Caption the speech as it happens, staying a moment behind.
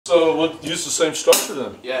So we'll use the same structure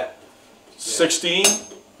then. Yeah. 16,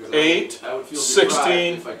 8, I would feel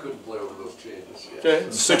 16. if I couldn't play over those changes. Yeah.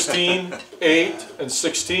 Okay, 16, 8, and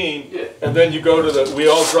 16. Yeah. And then you go to the, we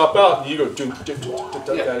all drop out, and you go do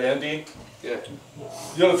Yeah. that ending. Yeah.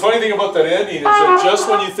 You know, the funny thing about that ending is that just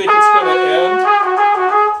when you think it's going to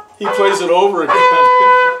end, he plays it over again.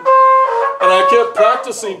 And I kept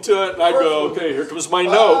practicing to it, and I go, okay, here comes my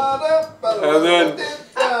note. And then...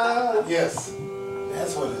 Yes,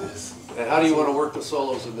 that's what it is. And how do you want to work the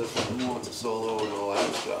solos in this one? Who wants a solo and all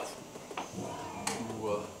that stuff?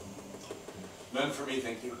 None for me,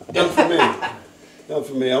 thank you. None for me. None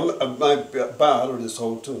for me. My bow out of this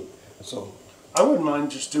whole tune. So I wouldn't mind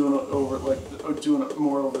just doing it over, like, doing it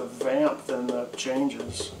more over the vamp than the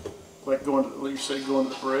changes. Like going to, like you say, going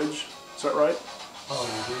to the bridge. Is that right?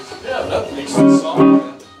 Oh, Yeah, that makes the song,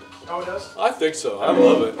 man. Oh, it does? I think so. I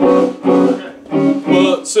love it. Okay.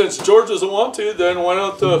 Well, since George doesn't want to, then why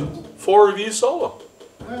don't the 4 of you solo?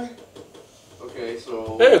 Alright. Okay,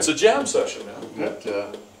 so Hey, it's a jam session, man. we've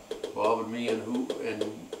got Bob and me and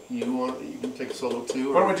you can take a solo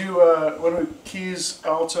too. Why don't we do keys,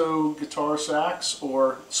 alto, guitar, sax,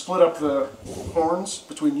 or split up the horns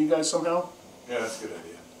between you guys somehow? Yeah, that's a good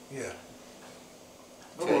idea.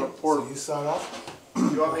 Yeah. Okay. Or So you start off?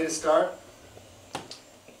 You want me to start?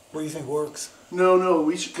 What do you think works? no,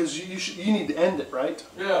 we should, because you need to end it, right?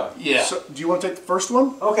 Yeah. Yeah. So, do you want to take the first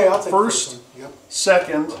one? Okay, I'll take First. the first one. Yep.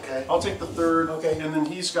 Second. Okay. I'll take the third. Okay. And then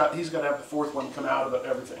he's got to have the fourth one come out of it,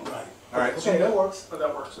 everything. Right. Alright, okay, that works. But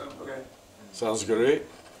that works then. Okay. Sounds great.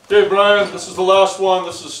 Okay, Brian, this is the last one.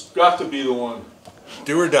 This has got to be the one.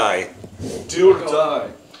 Do or die. Do or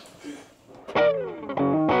die.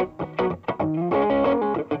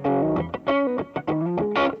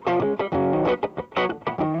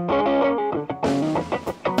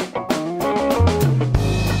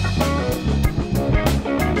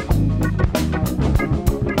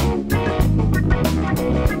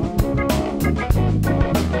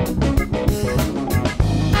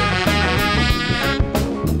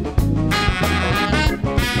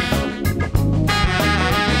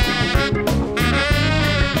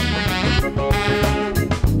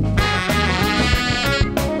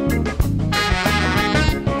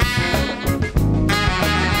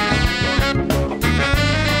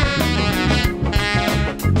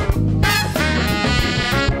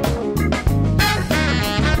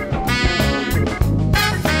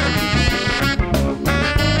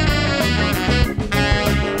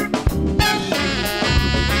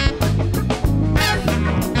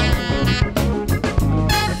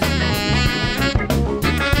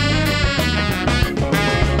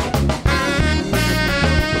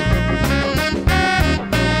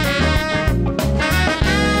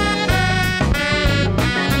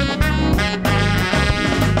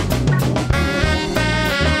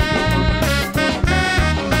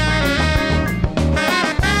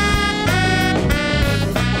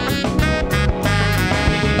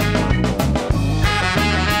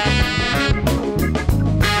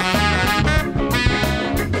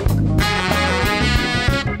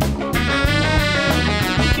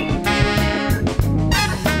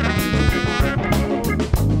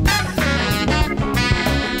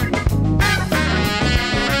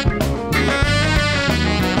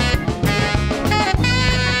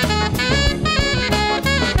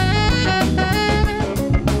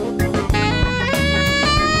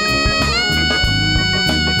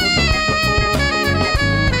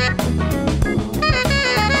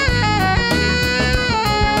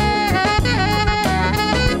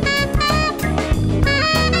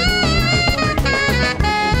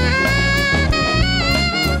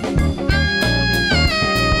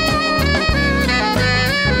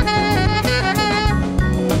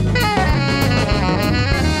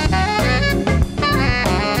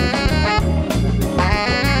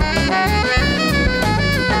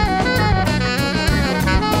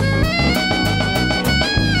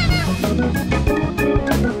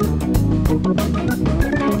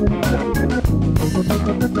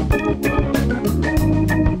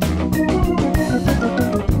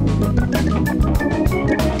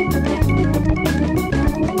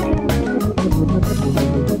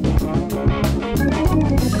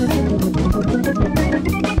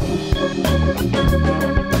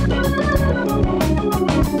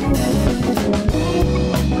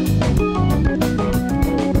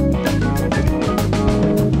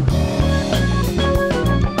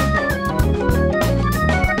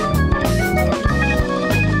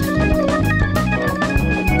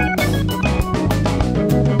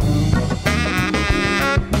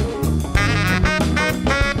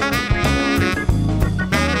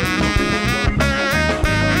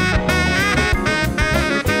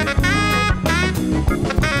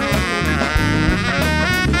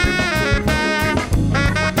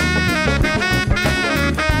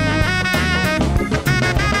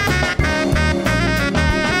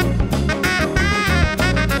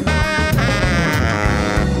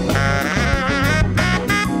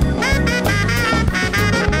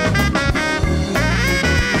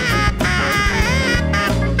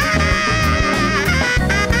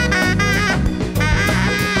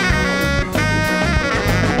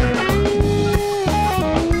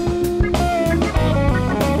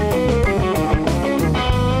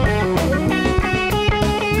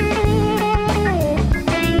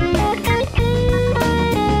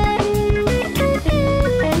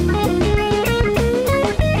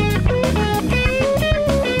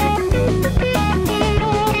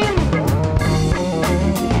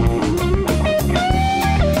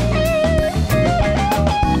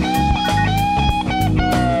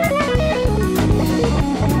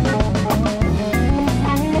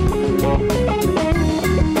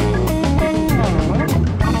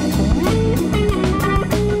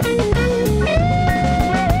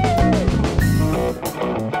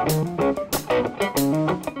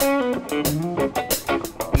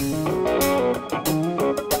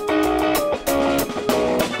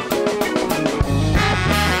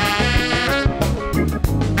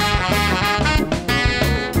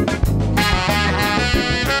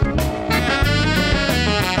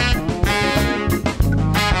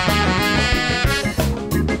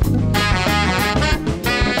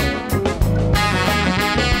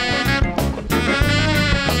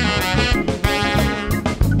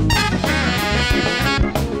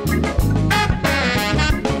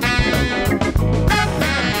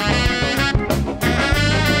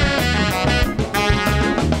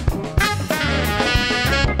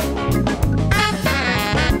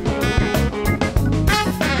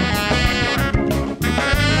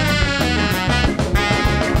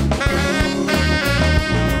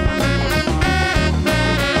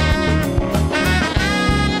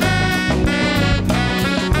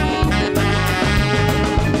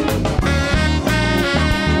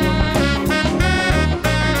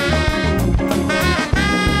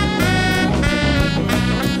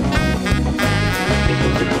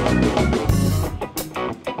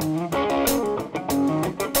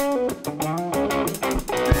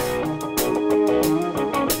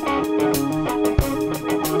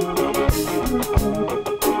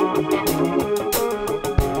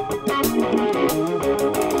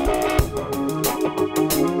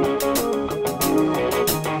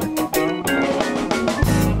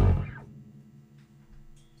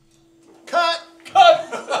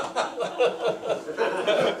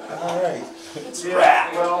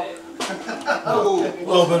 A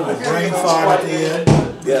little bit of a brain fart at the end.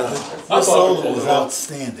 Yeah. This solo was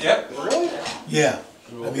outstanding. Yep. Yeah.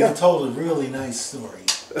 I mean, it told a really nice story.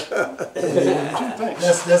 That's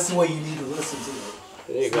the way you need to listen to it.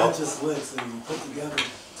 There you It's go. not just licks that you put together. It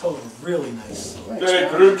told a really nice story. Okay,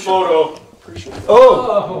 group photo.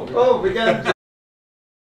 Oh, we got